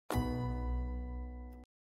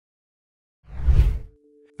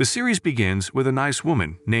The series begins with a nice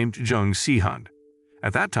woman named Jung Si-hun.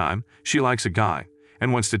 At that time, she likes a guy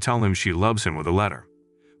and wants to tell him she loves him with a letter.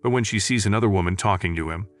 But when she sees another woman talking to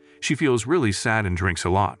him, she feels really sad and drinks a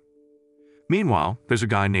lot. Meanwhile, there's a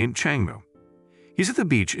guy named Changmu. He's at the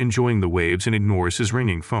beach enjoying the waves and ignores his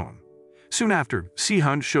ringing phone. Soon after,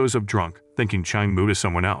 Si-hun shows up drunk, thinking Changmu is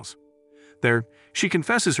someone else. There, she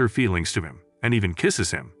confesses her feelings to him and even kisses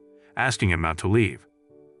him, asking him not to leave.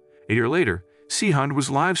 A year later, Si-hun was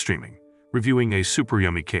live streaming, reviewing a super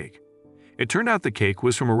yummy cake. It turned out the cake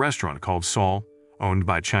was from a restaurant called Seoul, owned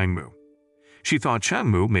by Changmu. She thought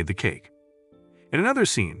Changmu made the cake. In another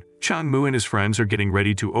scene, Changmu and his friends are getting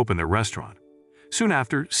ready to open their restaurant. Soon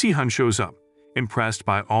after, Si-hun shows up, impressed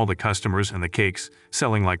by all the customers and the cakes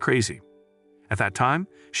selling like crazy. At that time,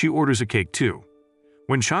 she orders a cake too.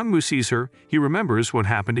 When Changmu sees her, he remembers what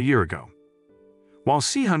happened a year ago. While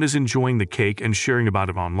Si-hun is enjoying the cake and sharing about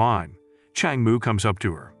it online, Changmu comes up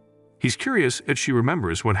to her. He's curious if she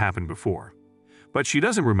remembers what happened before. But she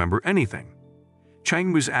doesn't remember anything.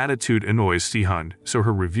 Changmu's attitude annoys Si-hun, so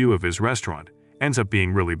her review of his restaurant ends up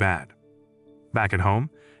being really bad. Back at home,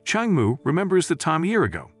 Changmu remembers the time a year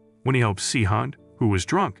ago when he helped Si-hun, who was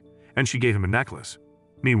drunk, and she gave him a necklace.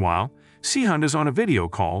 Meanwhile, Si-hun is on a video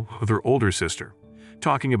call with her older sister,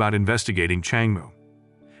 talking about investigating Changmu.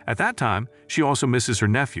 At that time, she also misses her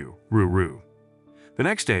nephew, Ru. The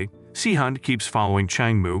next day, Si-hun keeps following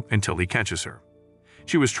Changmu until he catches her.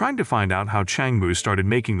 She was trying to find out how Changmu started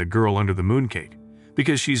making the girl under the moon cake,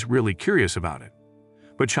 because she's really curious about it.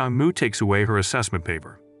 But Changmu takes away her assessment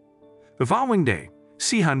paper. The following day,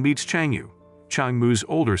 Si-hun meets Changmu's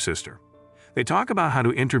older sister. They talk about how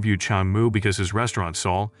to interview Changmu because his restaurant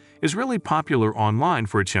Seoul is really popular online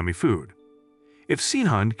for its yummy food. If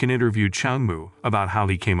Si-hun can interview Changmu about how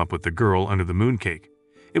he came up with the girl under the moon cake,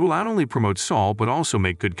 it will not only promote Seoul but also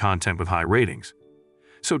make good content with high ratings.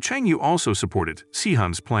 So Changmu also supported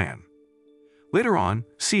Si-hun's plan. Later on,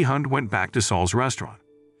 Si-hun went back to Seoul's restaurant.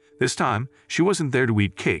 This time, she wasn't there to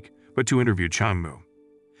eat cake, but to interview Changmu.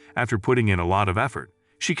 After putting in a lot of effort,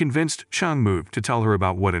 she convinced Changmu to tell her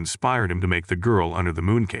about what inspired him to make the girl under the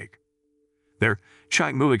moon cake. There,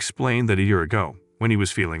 Changmu explained that a year ago, when he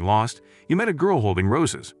was feeling lost, he met a girl holding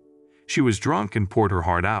roses. She was drunk and poured her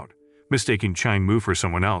heart out, mistaking Changmu for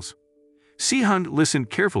someone else. Si-hun listened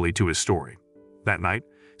carefully to his story. That night,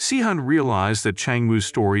 Si-hun realized that Changmu's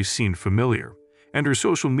story seemed familiar, and her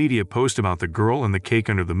social media post about the girl and the cake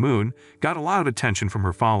under the moon got a lot of attention from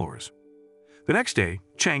her followers. The next day,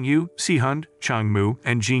 Changmu, Si-hun, Changmu,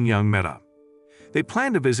 and Jin-young met up. They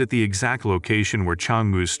planned to visit the exact location where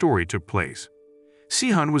Changmu's story took place.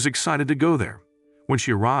 Si-hun was excited to go there. When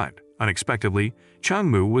she arrived, unexpectedly,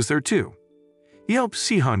 Changmu was there too. He helped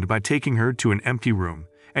Si-hun by taking her to an empty room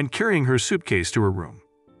and carrying her suitcase to her room.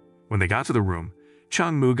 When they got to the room,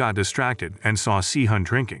 Changmu got distracted and saw Si-hun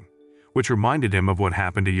drinking, which reminded him of what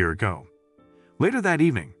happened a year ago. Later that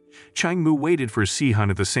evening, Changmu waited for Si-hun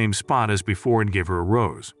at the same spot as before and gave her a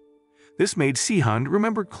rose. This made Si-hun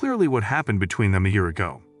remember clearly what happened between them a year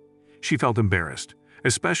ago. She felt embarrassed,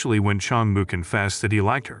 especially when Changmu confessed that he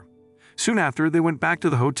liked her. Soon after, they went back to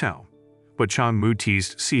the hotel, but Changmu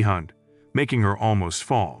teased Si-hun, making her almost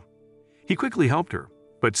fall. He quickly helped her,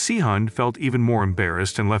 but Si-hun felt even more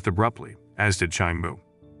embarrassed and left abruptly, as did Changmu.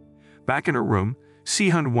 Back in her room,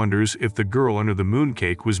 Si-hun wonders if the girl under the moon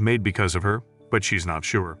cake was made because of her, but she's not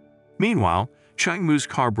sure. Meanwhile, Changmu's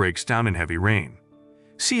car breaks down in heavy rain.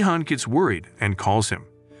 Si-hun gets worried and calls him,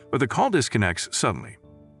 but the call disconnects suddenly.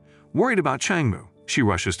 Worried about Changmu, she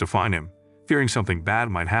rushes to find him, fearing something bad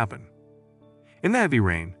might happen. In the heavy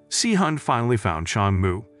rain, Si-hun finally found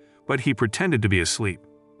Changmu, but he pretended to be asleep.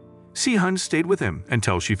 Si-hun stayed with him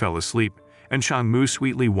until she fell asleep, and Changmu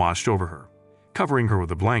sweetly watched over her, covering her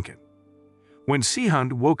with a blanket. When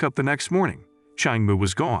Si-hun woke up the next morning, Changmu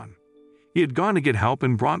was gone. He had gone to get help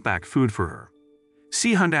and brought back food for her.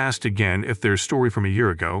 Si-hun asked again if their story from a year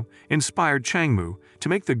ago inspired Changmu to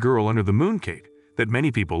make the girl under the moon cake that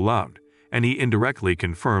many people loved, and he indirectly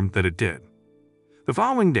confirmed that it did. The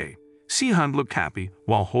following day, Si-hun looked happy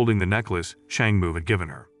while holding the necklace Changmu had given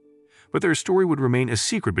her. But their story would remain a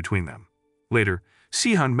secret between them. Later,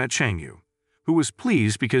 Si-hun met Changmu, who was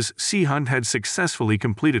pleased because Si-hun had successfully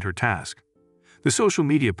completed her task. The social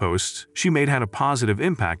media posts she made had a positive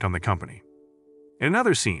impact on the company. In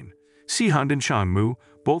another scene, Si-hun and Changmu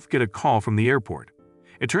both get a call from the airport.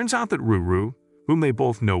 It turns out that Ru, whom they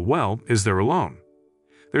both know well, is there alone.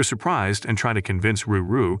 They're surprised and try to convince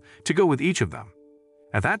Ru to go with each of them.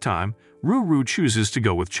 At that time, Ru chooses to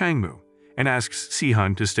go with Changmu and asks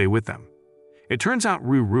Si-hun to stay with them. It turns out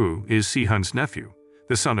Ru is Si-hun's nephew,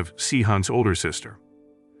 the son of Si-hun's older sister.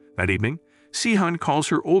 That evening, Si-hun calls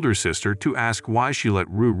her older sister to ask why she let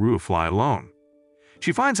Ru-Ru fly alone.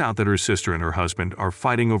 She finds out that her sister and her husband are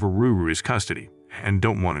fighting over Ru-Ru's custody and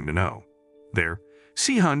don't want him to know. There,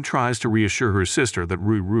 Si-hun tries to reassure her sister that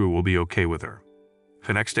Ru-Ru will be okay with her.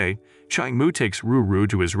 The next day, Chang-moo takes Ru-Ru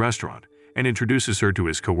to his restaurant and introduces her to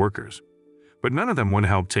his co-workers. But none of them want to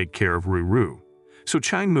help take care of Ru-Ru, so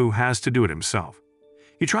Chang-moo has to do it himself.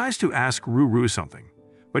 He tries to ask Ru-Ru something,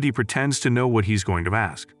 but he pretends to know what he's going to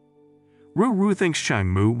ask. Ru-Ru thinks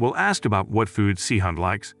Chang-moo will ask about what food Si-hun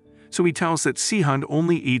likes, so he tells that Si-hun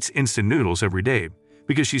only eats instant noodles every day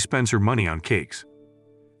because she spends her money on cakes.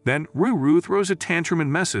 Then Ru-Ru throws a tantrum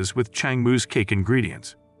and messes with Chang-moo's cake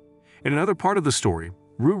ingredients. In another part of the story,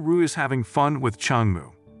 Ru-Ru is having fun with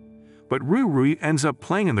Chang-moo. But Ru-Ru ends up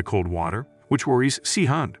playing in the cold water, which worries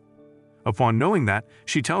Si-hun. Upon knowing that,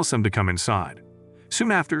 she tells them to come inside.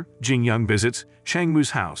 Soon after, Jin-young visits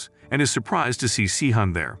Chang-moo's house and is surprised to see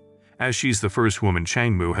Si-hun there, as she's the first woman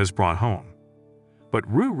Chang-moo has brought home. But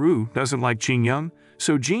Ru-Ru doesn't like Jin-young,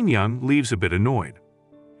 so Jin-young leaves a bit annoyed.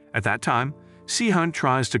 At that time, Si-hun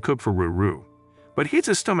tries to cook for Ru-Ru, but he gets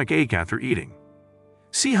a stomach ache after eating.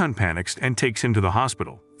 Si-hun panics and takes him to the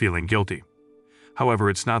hospital, feeling guilty. However,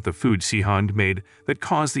 it's not the food Si-hun made that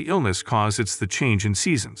caused the illness, it's the change in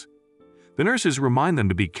seasons. The nurses remind them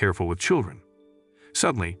to be careful with children.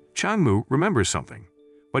 Suddenly, Chang-moo remembers something,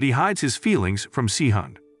 but he hides his feelings from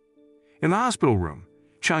Si-hun. In the hospital room,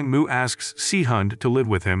 Chang-moo asks Si-hun to live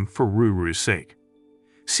with him for Ru-Ru's sake.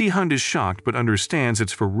 Si-hun is shocked but understands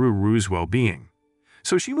it's for Ru-Ru's well-being,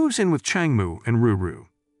 so she moves in with Chang-moo and Ru-Ru.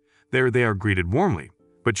 There they are greeted warmly,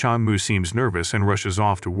 but Chang-moo seems nervous and rushes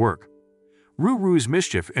off to work. Ru-Ru's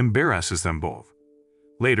mischief embarrasses them both.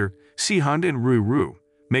 Later, Si-hun and Ru-Ru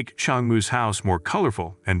make Chang-moo's house more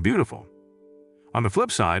colorful and beautiful. On the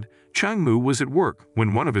flip side, Chang-moo was at work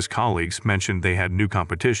when one of his colleagues mentioned they had new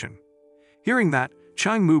competition. Hearing that,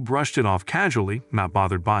 Chang-moo brushed it off casually, not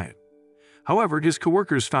bothered by it. However, his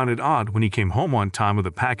coworkers found it odd when he came home on time with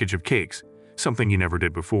a package of cakes, something he never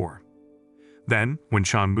did before. Then, when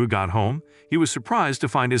Chang-moo got home, he was surprised to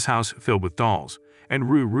find his house filled with dolls, and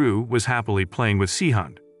Ru-Ru was happily playing with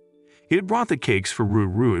Si-hun. He had brought the cakes for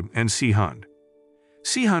Ru-Ru and Si-hun.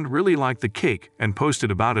 Si-hun really liked the cake and posted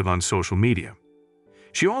about it on social media.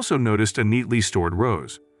 She also noticed a neatly stored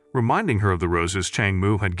rose, reminding her of the roses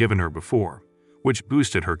Chang-moo had given her before, which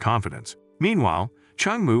boosted her confidence. Meanwhile,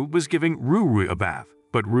 Chang-moo was giving Ru-Ru a bath,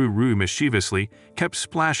 but Ru-Ru mischievously kept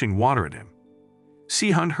splashing water at him.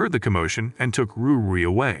 Si-hun heard the commotion and took Ru-Ru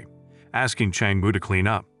away, asking Chang-moo to clean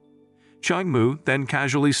up. Chang-moo then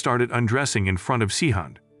casually started undressing in front of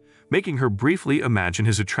Si-hun, making her briefly imagine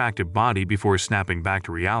his attractive body before snapping back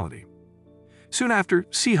to reality. Soon after,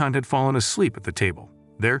 Si-hun had fallen asleep at the table.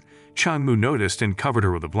 There, Chang-moo noticed and covered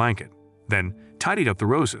her with a blanket, then tidied up the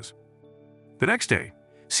roses. The next day,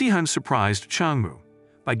 Si-hun surprised Chang-moo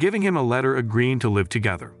by giving him a letter agreeing to live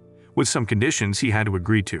together, with some conditions he had to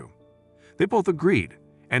agree to. They both agreed,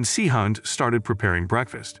 and Si-hun started preparing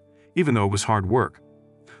breakfast, even though it was hard work.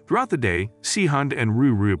 Throughout the day, Si-hun and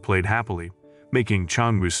Ru-Ru played happily, making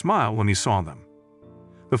Chang-moo smile when he saw them.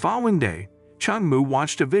 The following day, Chang-moo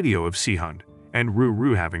watched a video of Si-hun and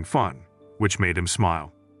Ru-Ru having fun, which made him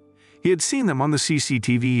smile. He had seen them on the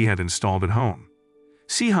CCTV he had installed at home.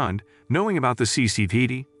 Si-hun, knowing about the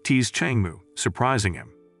CCTV, teased Chang-moo, surprising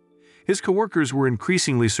him. His coworkers were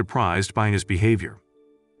increasingly surprised by his behavior.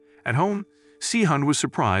 At home, Si-hun was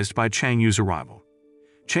surprised by Chang-yu's arrival.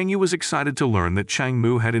 Chang-yu was excited to learn that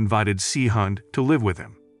Chang-moo had invited Si-hun to live with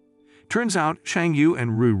him. Turns out Chang-yu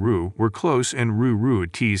and Ru-Ru were close and Ru-Ru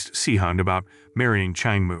teased Si-hun about marrying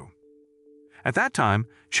Chang-moo. At that time,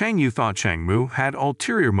 Chang-yu thought Chang-moo had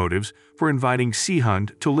ulterior motives for inviting Si-hun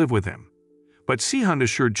to live with him, but Si-hun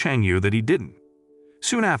assured Chang-yu that he didn't.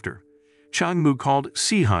 Soon after, Chang-moo called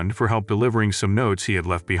Si-hun for help delivering some notes he had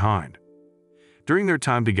left behind. During their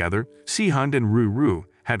time together, Si-hun and Ru-Ru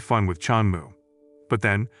had fun with Chang-moo. But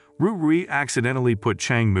then, Ru-Ru accidentally put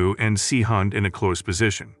Chang-moo and Si-hun in a close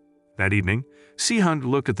position. That evening, Si-hun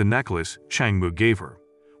looked at the necklace Chang-moo gave her,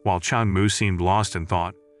 while Chang-moo seemed lost in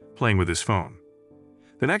thought, playing with his phone.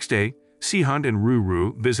 The next day, Si-hun and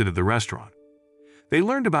Ru-Ru visited the restaurant. They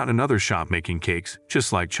learned about another shop making cakes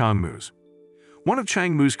just like Chang-moo's. One of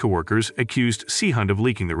Chang-moo's coworkers accused Si-hun of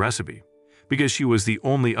leaking the recipe, because she was the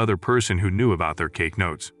only other person who knew about their cake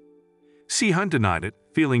notes. Si-hun denied it,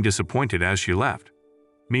 feeling disappointed as she left.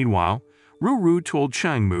 Meanwhile, Ru-Ru told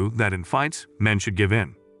Chang-moo that in fights, men should give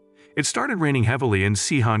in. It started raining heavily and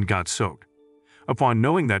Si-hun got soaked. Upon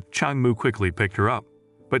knowing that, Chang-moo quickly picked her up,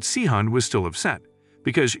 but Si-hun was still upset,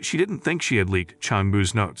 because she didn't think she had leaked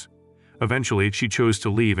Chang-moo's notes. Eventually, she chose to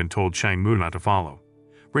leave and told Chang-moo not to follow.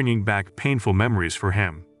 bringing back painful memories for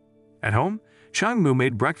him. At home, Changmu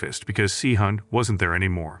made breakfast because Si-hun wasn't there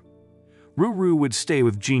anymore. Ru would stay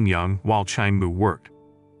with Jin Young while Changmu worked.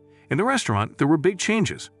 In the restaurant, there were big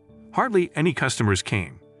changes. Hardly any customers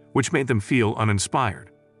came, which made them feel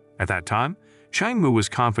uninspired. At that time, Changmu was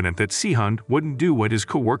confident that Si-hun wouldn't do what his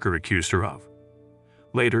co-worker accused her of.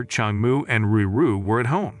 Later, Changmu and Ru were at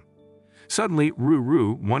home. Suddenly,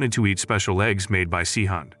 Ru wanted to eat special eggs made by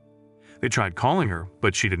Si-hun. They tried calling her,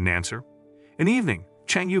 but she didn't answer. In the evening,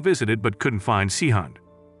 Changyu visited but couldn't find Si-hun.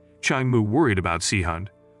 Changmu worried about Si-hun,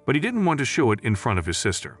 but he didn't want to show it in front of his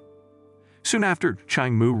sister. Soon after,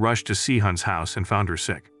 Changmu rushed to Si-hun's house and found her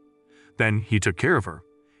sick. Then he took care of her,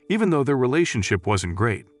 even though their relationship wasn't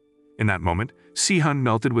great. In that moment, Si-hun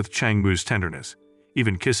melted with Changmu's tenderness,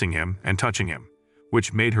 even kissing him and touching him,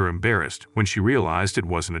 which made her embarrassed when she realized it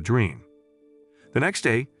wasn't a dream. The next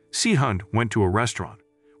day, Si-hun went to a restaurant,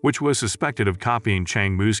 which was suspected of copying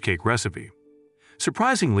Changmu's cake recipe.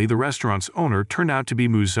 Surprisingly, the restaurant's owner turned out to be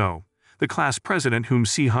Mu-zo, the class president whom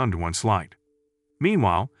Si-hun once liked.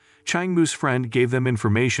 Meanwhile, Changmu's friend gave them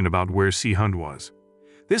information about where Si-hun was.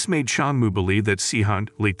 This made Changmu believe that Si-hun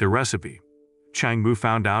leaked the recipe. Changmu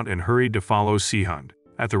found out and hurried to follow Si-hun.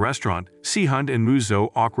 At the restaurant, Si-hun and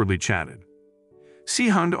Mu-zo awkwardly chatted.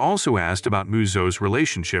 Si-hun also asked about Mu-zo's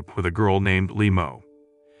relationship with a girl named Li-mo.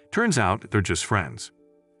 Turns out they're just friends.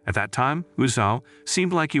 At that time, Mu-zo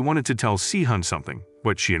seemed like he wanted to tell Si-hun something,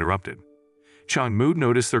 but she interrupted. Changmu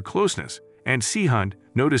noticed their closeness, and Si-hun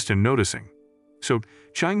noticed him noticing. So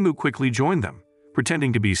Changmu quickly joined them,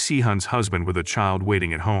 pretending to be Si-hun's husband with a child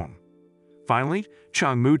waiting at home. Finally,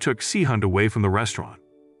 Changmu took Si-hun away from the restaurant.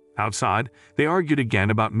 Outside, they argued again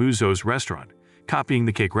about Mu-zo's restaurant, copying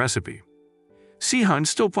the cake recipe. Si-hun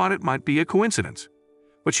still thought it might be a coincidence,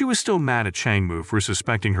 but she was still mad at Changmu for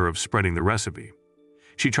suspecting her of spreading the recipe.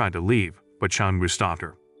 She tried to leave, but Changmu stopped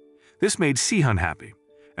her. This made Si-hun happy,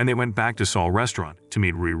 and they went back to Seoul restaurant to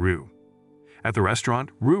meet Ru. At the restaurant,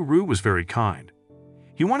 Ru was very kind.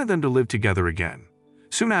 He wanted them to live together again.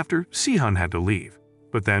 Soon after, Si-hun had to leave,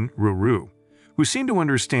 but then Ru, who seemed to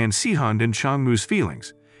understand Si-hun and Changmu's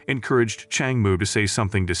feelings, encouraged Changmu to say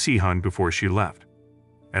something to Si-hun before she left.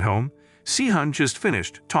 At home, Si-hun just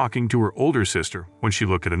finished talking to her older sister when she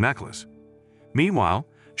looked at a necklace. Meanwhile,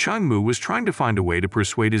 Changmu was trying to find a way to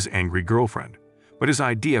persuade his angry girlfriend, but his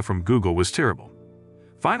idea from Google was terrible.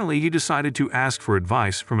 Finally, he decided to ask for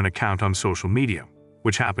advice from an account on social media,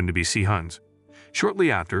 which happened to be Si-hun's.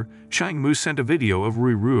 Shortly after, Changmu sent a video of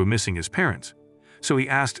Ru missing his parents, so he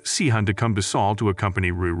asked Si-hun to come to Seoul to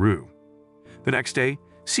accompany Ru. The next day,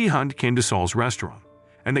 Si-hun came to Seoul's restaurant,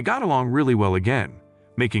 and they got along really well again,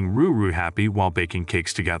 making Ru happy while baking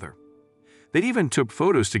cakes together. They even took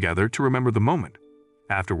photos together to remember the moment.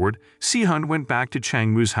 Afterward, Si-hun went back to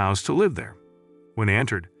Changmu's house to live there. When they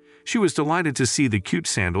entered, she was delighted to see the cute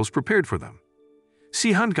sandals prepared for them.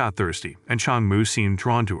 Si-hun got thirsty, and Changmu seemed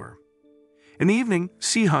drawn to her. In the evening,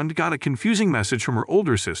 Si-hun got a confusing message from her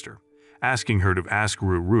older sister, asking her to ask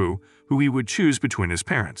Ru who he would choose between his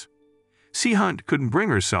parents. Si-hun couldn't bring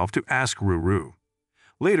herself to ask Ru.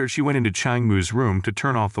 Later, she went into Changmu's room to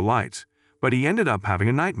turn off the lights, but he ended up having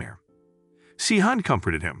a nightmare. Si-hun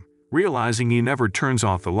comforted him, realizing he never turns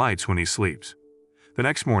off the lights when he sleeps. The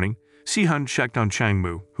next morning, Si-hun checked on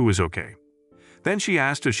Changmu, who was okay. Then she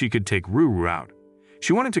asked if she could take Ru out.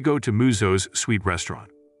 She wanted to go to Mu-zo's sweet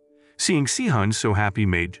restaurant. Seeing Si-hun so happy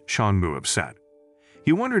made Changmu upset.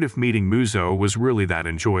 He wondered if meeting Mu-zo was really that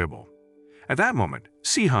enjoyable. At that moment,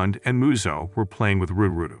 Si-hun and Mu-zo were playing with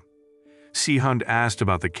Ru. Si-hun asked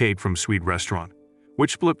about the cake from Sweet Restaurant,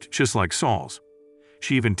 which looked just like Seoul's.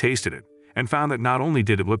 She even tasted it, and found that not only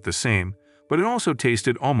did it look the same, but it also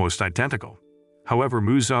tasted almost identical. However,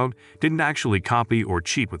 Mu-zo didn't actually copy or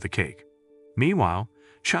cheat with the cake. Meanwhile,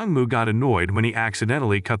 Changmu got annoyed when he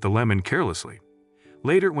accidentally cut the lemon carelessly.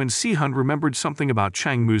 Later, when Si-hun remembered something about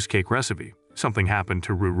Changmu's cake recipe, something happened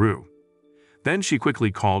to Ru. Then she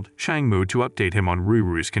quickly called Changmu to update him on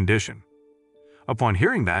Ru's condition. Upon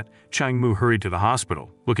hearing that, Changmu hurried to the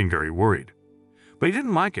hospital, looking very worried. But he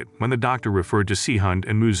didn't like it when the doctor referred to Si-hun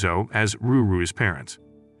and Mu-zo as Ru's parents.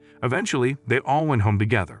 Eventually, they all went home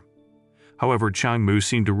together. However, Changmu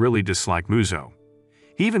seemed to really dislike Mu-zo.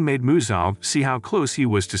 He even made Mu-zo see how close he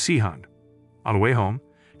was to Si-hun. On the way home,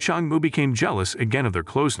 Changmu became jealous again of their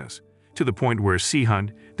closeness, to the point where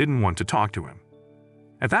Si-hun didn't want to talk to him.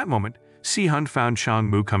 At that moment, Si-hun found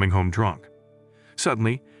Changmu coming home drunk.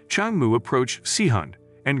 Suddenly, Changmu approached Si-hun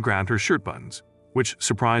and grabbed her shirt buttons, which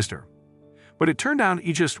surprised her. But it turned out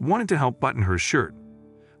he just wanted to help button her shirt.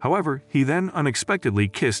 However, he then unexpectedly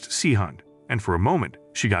kissed Si-hun, and for a moment,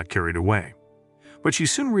 she got carried away. But she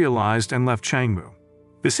soon realized and left Changmu.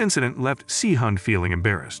 This incident left Si-hun feeling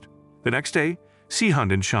embarrassed. The next day,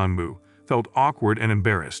 Si-hun and Chang-moo felt awkward and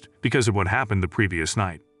embarrassed because of what happened the previous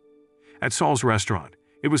night. At Seol's restaurant,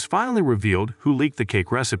 it was finally revealed who leaked the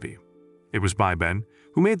cake recipe. It was Bai-ben,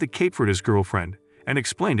 who made the cake for his girlfriend and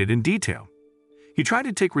explained it in detail. He tried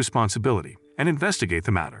to take responsibility and investigate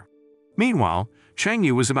the matter. Meanwhile,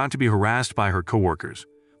 Chang-yu was about to be harassed by her coworkers,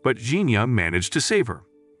 but Jin-young managed to save her.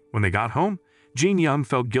 When they got home, Jin-young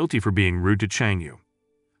felt guilty for being rude to Chang-yu.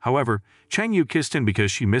 However, Chang-yu kissed him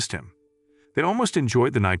because she missed him. They almost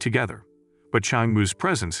enjoyed the night together, but Chang-moo's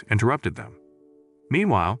presence interrupted them.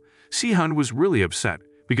 Meanwhile, Si-hun was really upset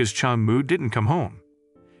because Chang-moo didn't come home.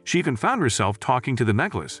 She even found herself talking to the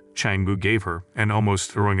necklace Chang-moo gave her and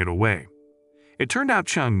almost throwing it away. It turned out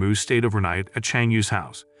Chang-moo stayed overnight at Chang-yu's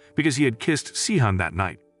house because he had kissed Si-hun that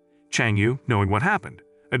night. Chang-yu, knowing what happened,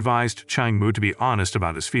 advised Chang-moo to be honest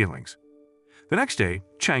about his feelings. The next day,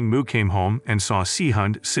 Chang-moo came home and saw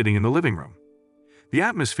Si-hun sitting in the living room. The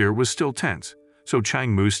atmosphere was still tense, so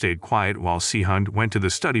Chang-moo stayed quiet while Si-hun went to the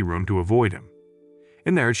study room to avoid him.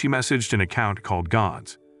 In there, she messaged an account called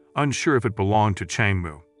Gods, unsure if it belonged to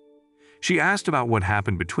Chang-moo. She asked about what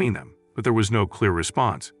happened between them, but there was no clear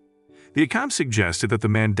response. The account suggested that the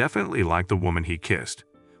man definitely liked the woman he kissed,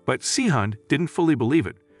 but Si-hun didn't fully believe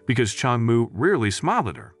it because Chang-moo rarely smiled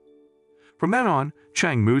at her. From then on,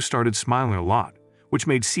 Chang-moo started smiling a lot, which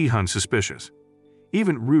made Si-hun suspicious.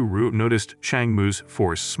 Even Ru noticed Chang-moo's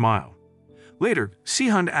forced smile. Later,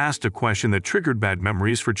 Si-hun asked a question that triggered bad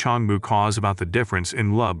memories for Chang-moo cause about the difference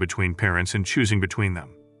in love between parents and choosing between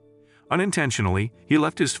them. Unintentionally, he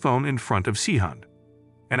left his phone in front of Si-hun.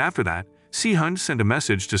 And after that, Si-hun sent a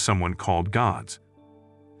message to someone called Gods.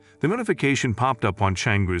 The notification popped up on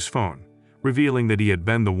Chang-moo's phone, revealing that he had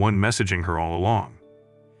been the one messaging her all along.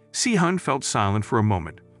 Si-hun felt silent for a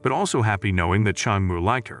moment, but also happy knowing that Chang-moo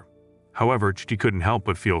liked her. However, she couldn't help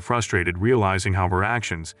but feel frustrated realizing how her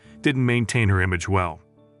actions didn't maintain her image well.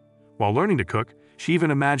 While learning to cook, she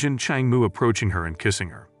even imagined Chang-moo approaching her and kissing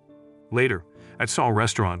her. Later, at Seoul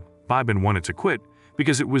restaurant, Bai-ben wanted to quit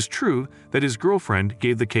because it was true that his girlfriend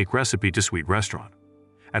gave the cake recipe to Sweet Restaurant.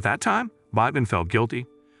 At that time, Bai-ben felt guilty,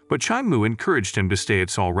 but Chang-moo encouraged him to stay at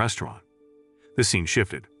Seoul restaurant. The scene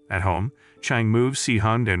shifted. At home, Chang-moo,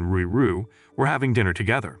 Si-hun, and Ru were having dinner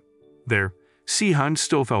together. There, Si-hun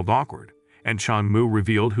still felt awkward, and Chang-moo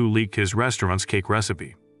revealed who leaked his restaurant's cake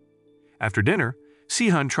recipe. After dinner,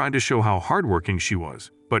 Si-hun tried to show how hardworking she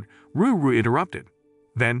was, but Ru interrupted.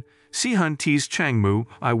 Then, Si-hun teased Chang-moo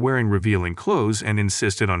by wearing revealing clothes and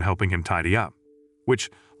insisted on helping him tidy up, which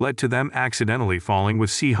led to them accidentally falling with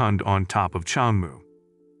Si-hun on top of Chang-moo.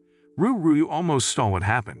 Ru almost saw what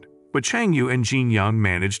happened, but Chang-yu and Jin-young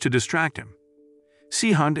managed to distract him.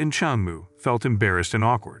 Si-hun and Chang-moo felt embarrassed and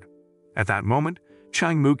awkward. At that moment,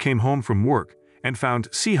 Chang-moo came home from work and found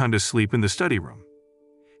Si-hun asleep in the study room.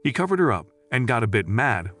 He covered her up and got a bit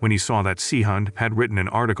mad when he saw that Si-hun had written an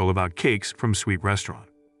article about cakes from Sweet Restaurant.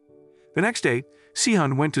 The next day,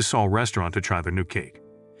 Si-hun went to Seoul restaurant to try their new cake.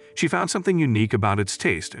 She found something unique about its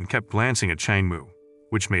taste and kept glancing at Chang-moo,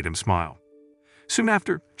 which made him smile. Soon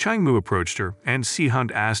after, Chang-moo approached her and Si-hun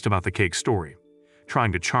asked about the cake story,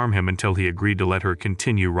 trying to charm him until he agreed to let her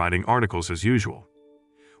continue writing articles as usual.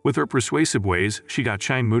 With her persuasive ways, she got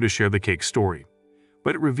Chang-moo to share the cake story,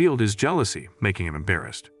 but it revealed his jealousy, making him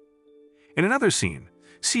embarrassed. In another scene,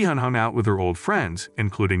 Si-hun hung out with her old friends,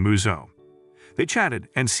 including Muzo. They chatted,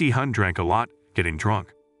 and Si-hun drank a lot, getting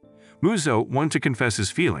drunk. Muzo wanted to confess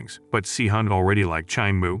his feelings, but Si-hun already liked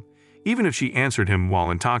Chang-moo, even if she answered him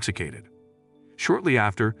while intoxicated. Shortly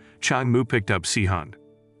after, Chang-moo picked up Si-hun.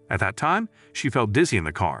 At that time, she felt dizzy in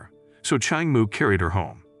the car, so Chang-moo carried her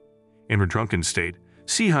home. In her drunken state,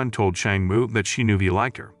 Si-hun told Chang-moo that she knew he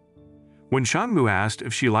liked her. When Chang-moo asked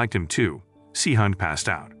if she liked him too, Si-hun passed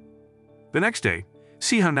out. The next day,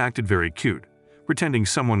 Si-hun acted very cute, pretending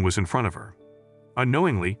someone was in front of her.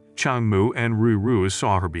 Unknowingly, Chang-moo and Ru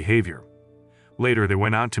saw her behavior. Later, they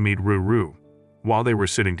went out to meet Ru. While they were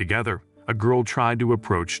sitting together, a girl tried to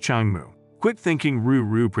approach Chang-moo. Quick thinking,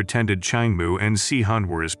 Ru pretended Chang-moo and Si-hun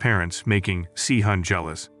were his parents, making Si-hun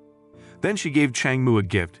jealous. Then she gave Chang-moo a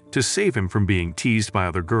gift to save him from being teased by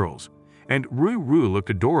other girls, and Ru looked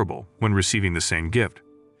adorable when receiving the same gift.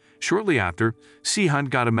 Shortly after, Si-hun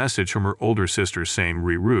got a message from her older sister saying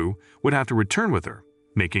Ru would have to return with her,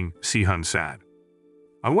 making Si-hun sad.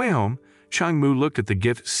 On the way home, Chang-moo looked at the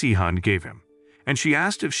gift Si-hun gave him, and she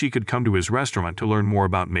asked if she could come to his restaurant to learn more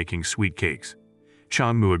about making sweet cakes.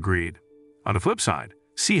 Chang-moo agreed. On the flip side,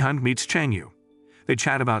 Si-hun meets Chang-yu. They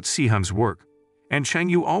chat about Si-hun's work, and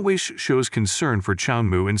Chang-yu always shows concern for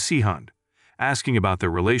Chang-moo and Si-hun, asking about their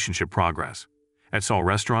relationship progress. At Seoul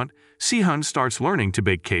restaurant, Si-hun starts learning to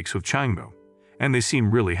bake cakes with Chang-moo, and they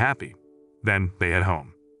seem really happy. Then they head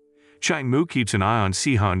home. Chang-moo keeps an eye on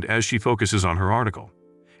Si-hun as she focuses on her article.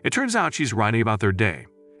 It turns out she's writing about their day,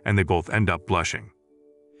 and they both end up blushing.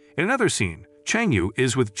 In another scene, Chang-yu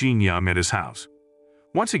is with Jin-young at his house.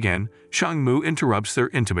 Once again, Chang-moo interrupts their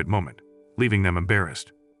intimate moment, leaving them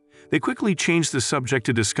embarrassed. They quickly change the subject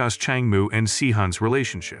to discuss Chang-moo and Si-hun's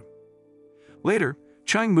relationship. Later,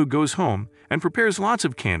 Chang-moo goes home and prepares lots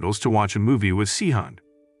of candles to watch a movie with Si-hun.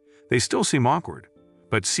 They still seem awkward,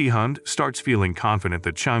 but Si-hun starts feeling confident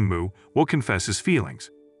that Chang-moo will confess his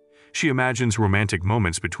feelings. She imagines romantic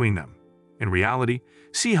moments between them. In reality,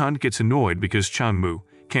 Si-hun gets annoyed because Chang-moo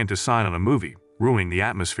can't decide on a movie, ruining the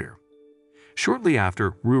atmosphere. Shortly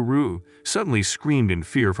after, Ru suddenly screamed in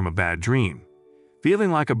fear from a bad dream,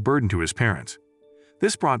 feeling like a burden to his parents.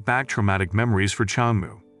 This brought back traumatic memories for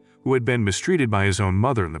Chang-moo, who had been mistreated by his own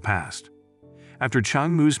mother in the past. After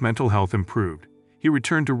Chang-moo's mental health improved, he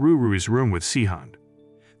returned to Ruru's room with Si-hun.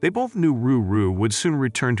 They both knew Ruru would soon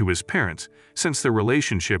return to his parents since their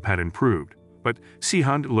relationship had improved, but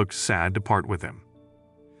Si-hun looked sad to part with him.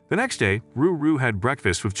 The next day, Ruru had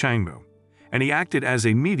breakfast with Chang-moo, and he acted as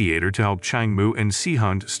a mediator to help Chang-moo and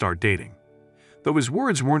Si-hun start dating. Though his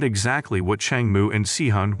words weren't exactly what Chang-moo and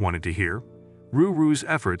Si-hun wanted to hear, Ruru's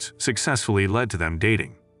efforts successfully led to them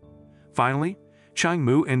dating. Finally,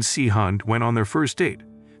 Chang-moo and Si-hun went on their first date,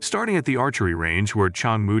 starting at the archery range where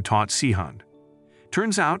Chang-moo taught Si-hun.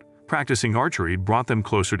 Turns out, practicing archery brought them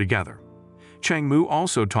closer together. Chang-moo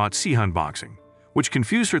also taught Si-hun boxing, which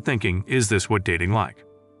confused her, thinking, is this what dating like?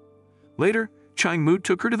 Later, Chang-moo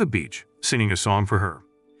took her to the beach, singing a song for her.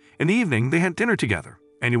 In the evening, they had dinner together,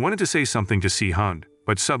 and he wanted to say something to Si-hun,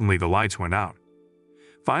 but suddenly the lights went out.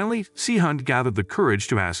 Finally, Si-hun gathered the courage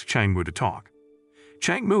to ask Chang-moo to talk.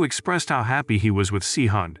 Chang-moo expressed how happy he was with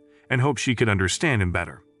Si-hun and hoped she could understand him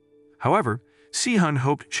better. However, Si-hun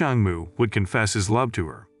hoped Chang-moo would confess his love to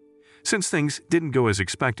her. Since things didn't go as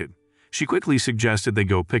expected, she quickly suggested they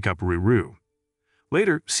go pick up Ruru.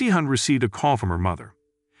 Later, Si-hun received a call from her mother.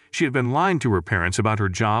 She had been lying to her parents about her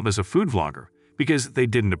job as a food vlogger because they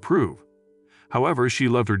didn't approve. However, she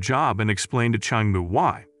loved her job and explained to Chang-moo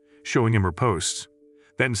why, showing him her posts.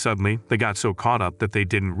 Then suddenly, they got so caught up that they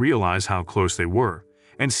didn't realize how close they were,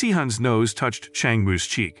 and Si-hun's nose touched Chang-moo's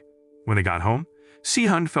cheek. When they got home,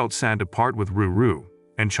 Si-hun felt sad to part with Ruru,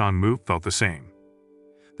 and Chang-moo felt the same.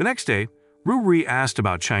 The next day, Ruru asked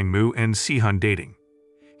about Chang-moo and Si-hun dating.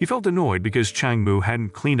 He felt annoyed because Chang-moo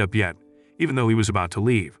hadn't cleaned up yet, even though he was about to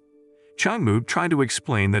leave. Chang-moo tried to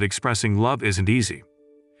explain that expressing love isn't easy.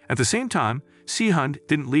 At the same time, Si-hun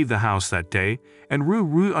didn't leave the house that day, and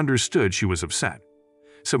Ruru understood she was upset.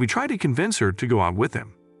 So he tried to convince her to go out with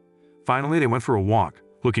him. Finally, they went for a walk,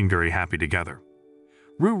 looking very happy together.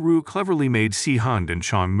 Ruru cleverly made Si-hun and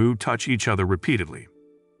Chang-moo touch each other repeatedly.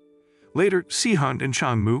 Later, Si-hun and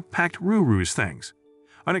Chang-moo packed Ruru's things.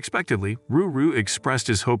 Unexpectedly, Ruru expressed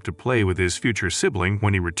his hope to play with his future sibling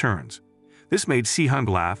when he returns. This made Si-hun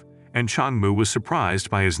laugh, and Chang-moo was surprised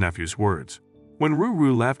by his nephew's words. When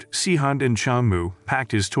Ruru left, Si-hun and Chang-moo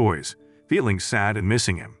packed his toys, feeling sad and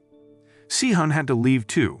missing him. Si-hun had to leave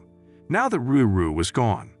too, now that Ruru was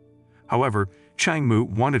gone. However, Chang-moo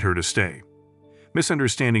wanted her to stay.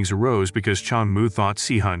 Misunderstandings arose because Chang-moo thought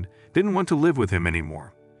Si-hun didn't want to live with him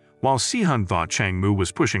anymore, while Si-hun thought Chang-moo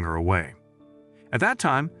was pushing her away. At that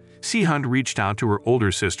time, Si-hun reached out to her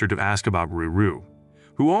older sister to ask about Ruru,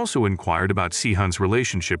 who also inquired about Si-hun's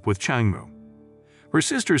relationship with Chang-moo. Her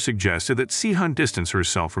sister suggested that Si-hun distance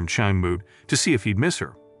herself from Chang-moo to see if he'd miss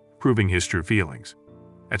her, proving his true feelings.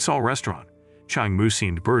 At Seoul restaurant, Chang-moo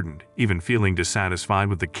seemed burdened, even feeling dissatisfied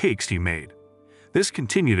with the cakes he made. This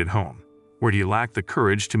continued at home, where he lacked the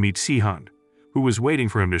courage to meet Si-hun, who was waiting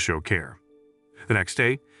for him to show care. The next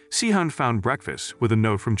day, Si-hun found breakfast with a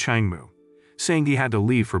note from Chang-moo, saying he had to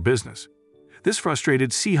leave for business. This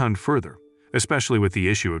frustrated Si-hun further, especially with the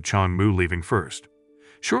issue of Chang-moo leaving first.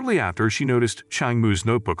 Shortly after, she noticed Chang-moo's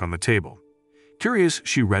notebook on the table. Curious,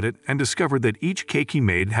 she read it and discovered that each cake he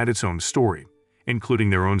made had its own story, including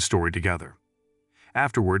their own story together.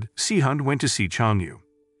 Afterward, Si-hun went to see Chang-yu.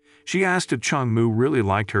 She asked if Chang-moo really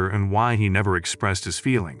liked her and why he never expressed his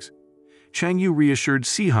feelings. Chang-yu reassured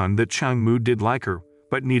Si-hun that Chang-moo did like her,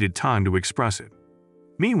 but needed time to express it.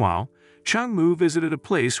 Meanwhile, Chang-moo visited a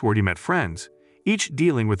place where he met friends, each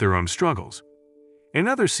dealing with their own struggles. In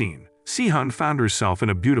another scene, Si-hun found herself in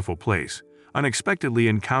a beautiful place, unexpectedly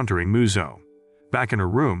encountering Muzo. Back in her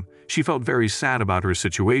room, she felt very sad about her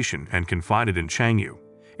situation and confided in Chang-yu,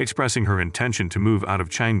 expressing her intention to move out of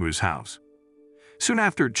Chang-moo's house. Soon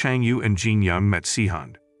after, Chang-yu and Jin-young met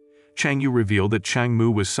Si-hun. Chang Yu revealed that Chang Mu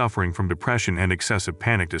was suffering from depression and excessive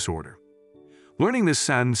panic disorder. Learning this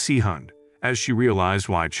saddened Si-hun, as she realized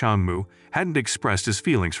why Chang Mu hadn't expressed his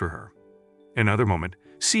feelings for her. In another moment,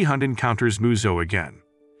 Si-hun encounters Mu-zo again.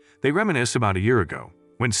 They reminisce about a year ago,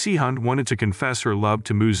 when Si-hun wanted to confess her love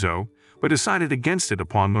to Mu-zo, but decided against it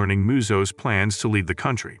upon learning Mu-zo's plans to leave the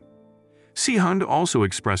country. Si-hun also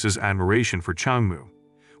expresses admiration for Chang Mu,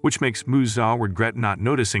 which makes Mu-zo regret not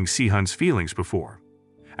noticing Si-hun's feelings before.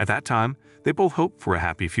 At that time, they both hope for a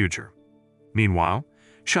happy future. Meanwhile,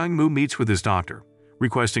 Chang Mu meets with his doctor,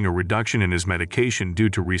 requesting a reduction in his medication due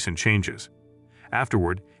to recent changes.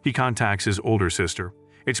 Afterward, he contacts his older sister,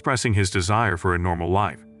 expressing his desire for a normal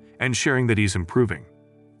life, and sharing that he's improving.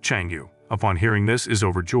 Chang Yu, upon hearing this, is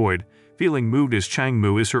overjoyed, feeling moved as Chang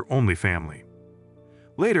Mu is her only family.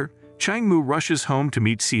 Later, Chang Mu rushes home to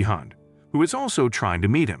meet Si-hun, who is also trying to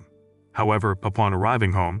meet him. However, upon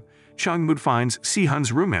arriving home, Chang Mu finds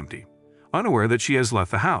Si-hun's room empty, unaware that she has left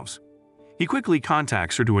the house. He quickly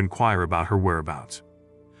contacts her to inquire about her whereabouts.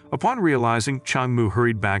 Upon realizing, Chang Mu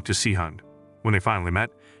hurried back to Si-hun. When they finally met,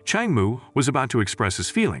 Chang Mu was about to express his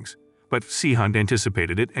feelings, but Si-hun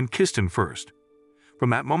anticipated it and kissed him first. From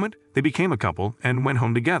that moment, they became a couple and went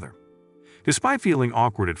home together. Despite feeling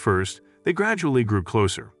awkward at first, they gradually grew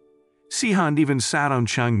closer. Si-hun even sat on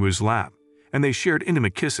Chang Mu's lap, and they shared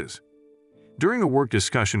intimate kisses. During a work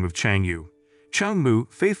discussion with Chang Yu, Chang Mu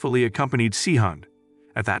faithfully accompanied Si-hun.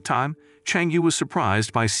 At that time, Chang Yu was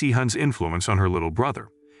surprised by Si-hun's influence on her little brother,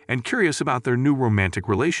 and curious about their new romantic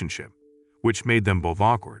relationship, which made them both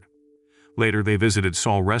awkward. Later, they visited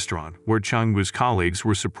Seoul restaurant, where Chang Mu's colleagues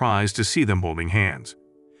were surprised to see them holding hands.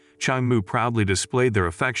 Chang Mu proudly displayed their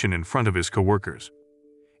affection in front of his coworkers.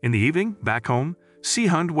 In the evening, back home,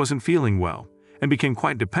 Si-hun wasn't feeling well and became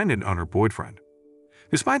quite dependent on her boyfriend.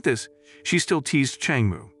 Despite this, she still teased Chang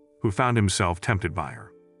Mu, who found himself tempted by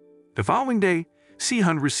her. The following day,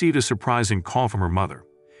 Si-hun received a surprising call from her mother,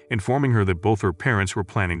 informing her that both her parents were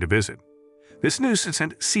planning to visit. This news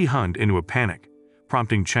sent Si-hun into a panic,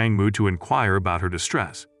 prompting Chang Mu to inquire about her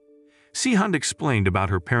distress. Si-hun explained about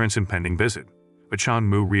her parents' impending visit, but Chang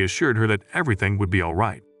Mu reassured her that everything would be all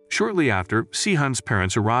right. Shortly after, Si-hun's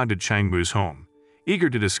parents arrived at Chang Mu's home, eager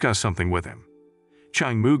to discuss something with him.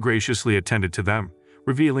 Chang Mu graciously attended to them,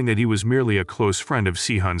 revealing that he was merely a close friend of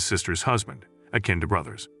Si-hun's sister's husband, akin to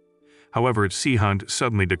brothers. However, Si-hun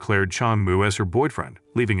suddenly declared Chang Mu as her boyfriend,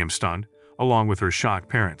 leaving him stunned, along with her shocked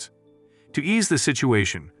parents. To ease the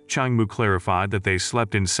situation, Chang Mu clarified that they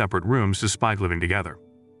slept in separate rooms despite living together.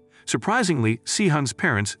 Surprisingly, Si-hun's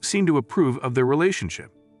parents seemed to approve of their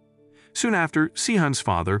relationship. Soon after, Si-hun's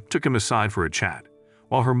father took him aside for a chat,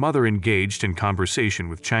 while her mother engaged in conversation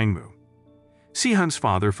with Chang Mu. Si-hun's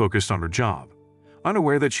father focused on her job,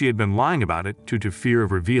 unaware that she had been lying about it due to fear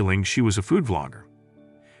of revealing she was a food vlogger.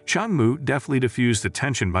 Chang Mu deftly diffused the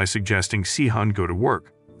tension by suggesting Si-hun go to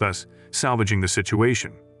work, thus salvaging the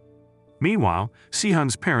situation. Meanwhile,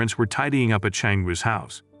 Si-hun's parents were tidying up at Chang Mu's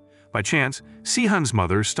house. By chance, Si-hun's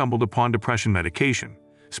mother stumbled upon depression medication,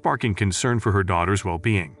 sparking concern for her daughter's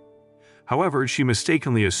well-being. However, she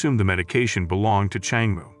mistakenly assumed the medication belonged to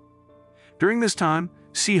Chang Mu. During this time,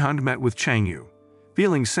 Si-hun met with Chang Yu,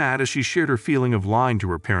 feeling sad as she shared her feeling of lying to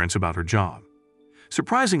her parents about her job.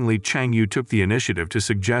 Surprisingly, Chang Yu took the initiative to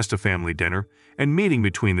suggest a family dinner and meeting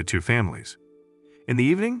between the two families. In the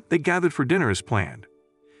evening, they gathered for dinner as planned.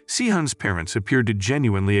 Si-hun's parents appeared to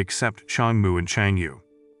genuinely accept Chang Mu and Chang Yu.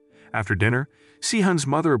 After dinner, Si-hun's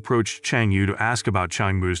mother approached Chang Yu to ask about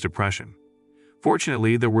Chang Mu's depression.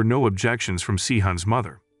 Fortunately, there were no objections from Si-hun's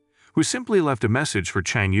mother, who simply left a message for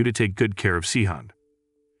Chang Yu to take good care of Si-hun.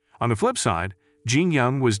 On the flip side, Jin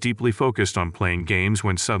Young was deeply focused on playing games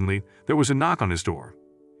when suddenly there was a knock on his door.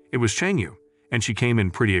 It was Chang Yu, and she came in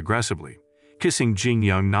pretty aggressively, kissing Jin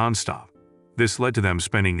Young nonstop. This led to them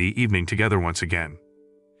spending the evening together once again.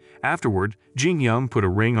 Afterward, Jin Young put a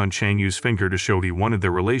ring on Chang Yu's finger to show he wanted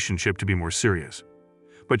their relationship to be more serious.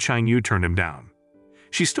 But Chang Yu turned him down.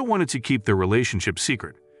 She still wanted to keep their relationship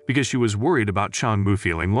secret because she was worried about Chang Mu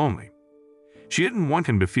feeling lonely. She didn't want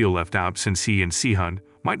him to feel left out since he and Si-hun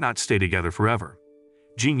might not stay together forever.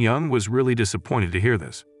 Jin Young was really disappointed to hear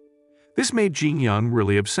this. This made Jin Young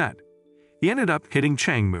really upset. He ended up hitting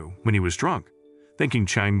Chang Mu when he was drunk, thinking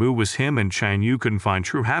Chang Mu was him and Chang Yu couldn't find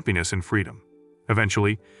true happiness and freedom.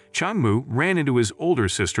 Eventually, Chang Mu ran into his older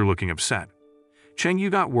sister looking upset. Chang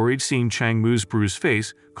Yu got worried seeing Chang Mu's bruised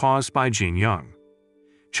face caused by Jin Young.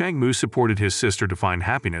 Chang Mu supported his sister to find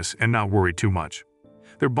happiness and not worry too much.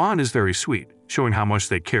 Their bond is very sweet, showing how much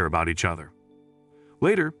they care about each other.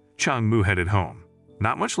 Later, Chang Mu headed home.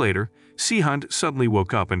 Not much later, Si-hun suddenly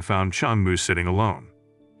woke up and found Chang Mu sitting alone.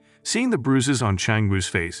 Seeing the bruises on Changwoo's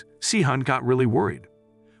face, Si-hun got really worried.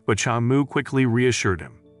 But Changwoo quickly reassured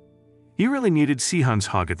him. He really needed Si-hun's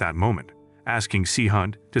hug at that moment, asking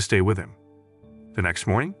Si-hun to stay with him. The next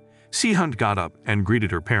morning, Si-hun got up and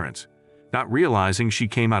greeted her parents, not realizing she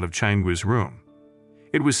came out of Changwoo's room.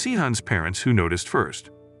 It was Si-hun's parents who noticed first.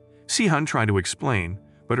 Si-hun tried to explain,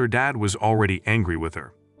 but her dad was already angry with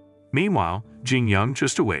her. Meanwhile, Jin-young,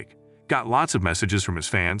 just awake, got lots of messages from his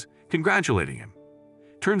fans congratulating him.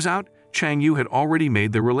 Turns out, Chang-yu had already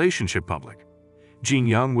made their relationship public.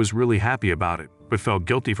 Jin-young was really happy about it, but felt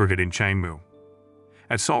guilty for hitting Chang-moo.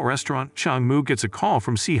 At Seoul restaurant, Chang-moo gets a call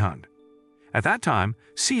from Si-hun. At that time,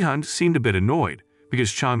 Si-hun seemed a bit annoyed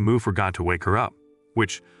because Chang-moo forgot to wake her up,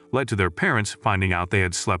 which led to their parents finding out they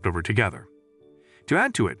had slept over together. To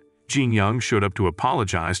add to it, Jin-young showed up to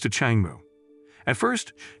apologize to Chang-moo. At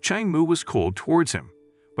first, Chang-moo was cold towards him,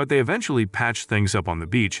 but they eventually patched things up on the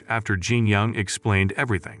beach after Jin-young explained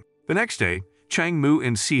everything. The next day, Chang-moo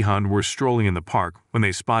and Si-hun were strolling in the park when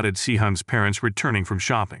they spotted Si-hun's parents returning from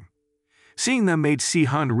shopping. Seeing them made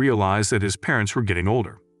Si-hun realize that his parents were getting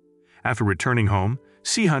older. After returning home,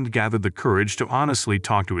 Si-hun gathered the courage to honestly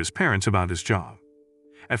talk to his parents about his job.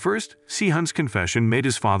 At first, Si-hun's confession made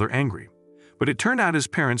his father angry, but it turned out his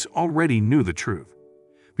parents already knew the truth.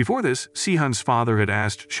 Before this, Si-hun's father had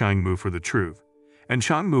asked Chang-moo for the truth, and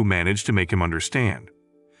Chang-moo managed to make him understand.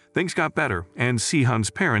 Things got better, and Si-hun's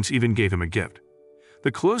parents even gave him a gift.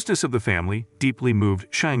 The closeness of the family deeply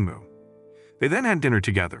moved Chang-moo. They then had dinner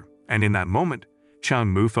together, and in that moment,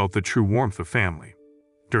 Chang-moo felt the true warmth of family.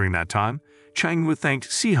 During that time, Chang-moo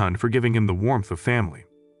thanked Si-hun for giving him the warmth of family.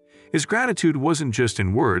 His gratitude wasn't just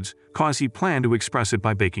in words, cause he planned to express it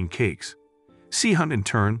by baking cakes. Si-hun in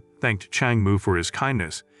turn thanked Chang-moo for his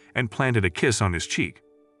kindness and planted a kiss on his cheek.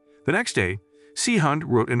 The next day, Si-hun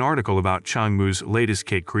wrote an article about Chang-moo's latest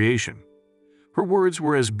cake creation. Her words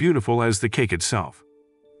were as beautiful as the cake itself.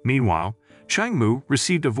 Meanwhile, Chang-moo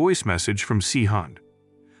received a voice message from Si-hun.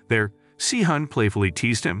 There, Si-hun playfully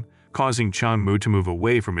teased him, causing Chang-moo to move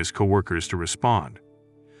away from his co-workers to respond.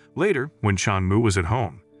 Later, when Chang-moo was at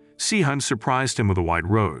home, Si-hun surprised him with a white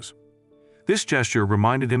rose. This gesture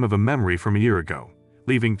reminded him of a memory from a year ago,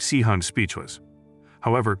 leaving Si-hun speechless.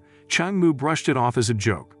 However, Chang-moo brushed it off as a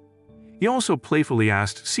joke. He also playfully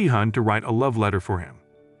asked Si-hun to write a love letter for him,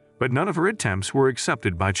 but none of her attempts were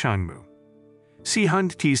accepted by Chang-moo. Si-hun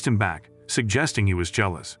teased him back, suggesting he was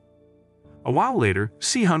jealous. A while later,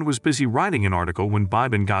 Si-hun was busy writing an article when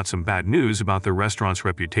Bibin got some bad news about their restaurant's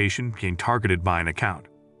reputation being targeted by an account.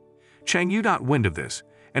 Chang-yu got wind of this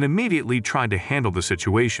and immediately tried to handle the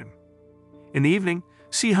situation. In the evening,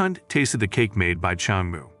 Si-hun tasted the cake made by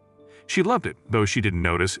Chang-moo. She loved it, though she didn't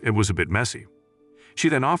notice it was a bit messy. She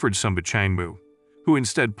then offered some to Chang-moo, who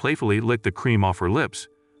instead playfully licked the cream off her lips,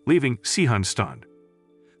 leaving Si-hun stunned.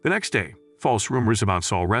 The next day, false rumors about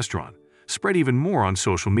Seoul restaurant spread even more on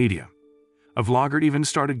social media. A vlogger even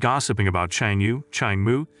started gossiping about Chang-yu,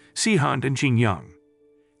 Chang-moo, Si-hun, and Jin-young.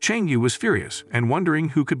 Chang-yu was furious and wondering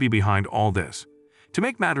who could be behind all this. To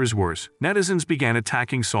make matters worse, netizens began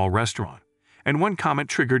attacking Seoul restaurant, and one comment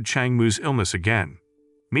triggered Chang-moo's illness again.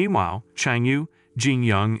 Meanwhile, Chang-yu,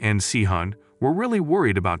 Jin-young, and Si-hun were really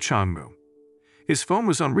worried about Chang-moo. His phone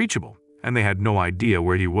was unreachable, and they had no idea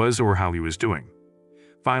where he was or how he was doing.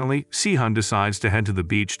 Finally, Si-hun decides to head to the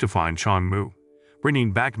beach to find Chang-moo,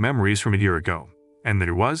 bringing back memories from a year ago. And there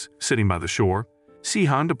he was, sitting by the shore.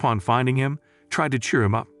 Si-hun, upon finding him, tried to cheer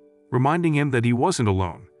him up, reminding him that he wasn't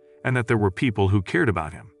alone and that there were people who cared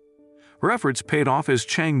about him. Her efforts paid off as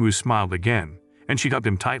Chang-moo smiled again, and she hugged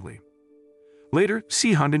him tightly. Later,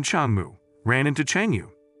 Si-hun and Chang-moo ran into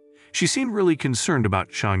Chang-yu. She seemed really concerned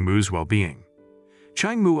about Chang-moo's well-being.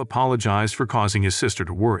 Chang-moo apologized for causing his sister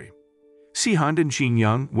to worry. Si-hun and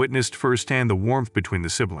Jin-young witnessed firsthand the warmth between the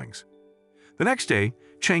siblings. The next day,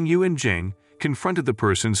 Chang-yu and Jing confronted the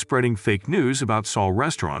person spreading fake news about Seoul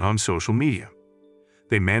restaurant on social media.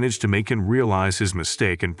 They managed to make him realize his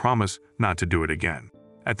mistake and promise not to do it again.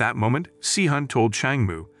 At that moment, Si-hun told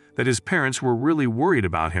Chang-moo that his parents were really worried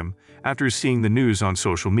about him after seeing the news on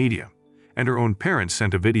social media, and her own parents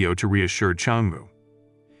sent a video to reassure Chang-moo.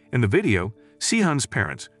 In the video, Si-hun's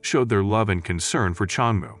parents showed their love and concern for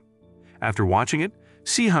Chang-moo. After watching it,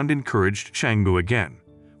 Si-hun encouraged Chang-moo again,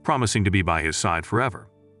 promising to be by his side forever.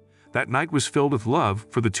 That night was filled with love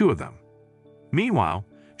for the two of them. Meanwhile,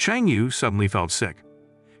 Chang-yu suddenly felt sick.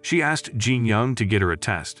 She asked Jin-young to get her a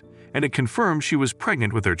test, and it confirmed she was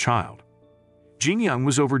pregnant with their child. Jin-young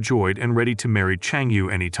was overjoyed and ready to marry Chang-yu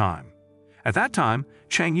anytime. At that time,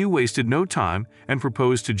 Chang-yu wasted no time and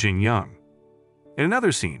proposed to Jin-young. In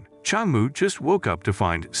another scene, Chang-moo just woke up to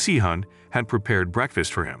find Si-hun had prepared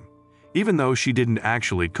breakfast for him. even though she didn't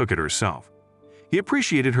actually cook it herself. He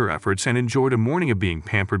appreciated her efforts and enjoyed a morning of being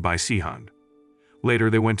pampered by Sihand. Later,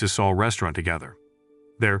 they went to Seoul restaurant together.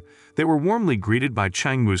 There, they were warmly greeted by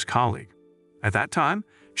Changmu's colleague. At that time,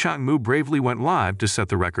 Changmu bravely went live to set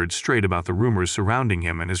the record straight about the rumors surrounding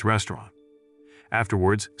him and his restaurant.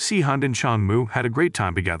 Afterwards, Sihand and Changmu had a great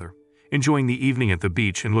time together, enjoying the evening at the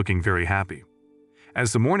beach and looking very happy.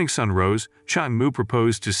 As the morning sun rose, Changmu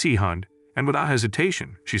proposed to Sihand, and without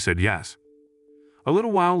hesitation, she said yes. A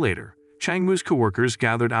little while later, Changmu's coworkers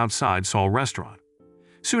gathered outside Seoul restaurant.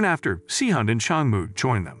 Soon after, Sihand and Changmu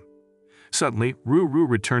joined them. Suddenly, Ru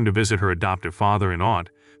returned to visit her adoptive father and aunt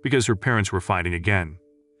because her parents were fighting again.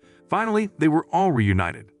 Finally, they were all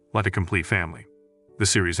reunited, like a complete family. The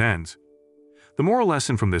series ends. The moral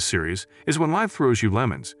lesson from this series is when life throws you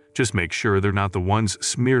lemons, just make sure they're not the ones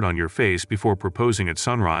smeared on your face before proposing at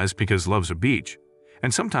sunrise because love's a beach.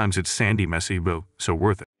 And sometimes it's sandy, messy, but so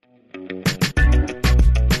worth it.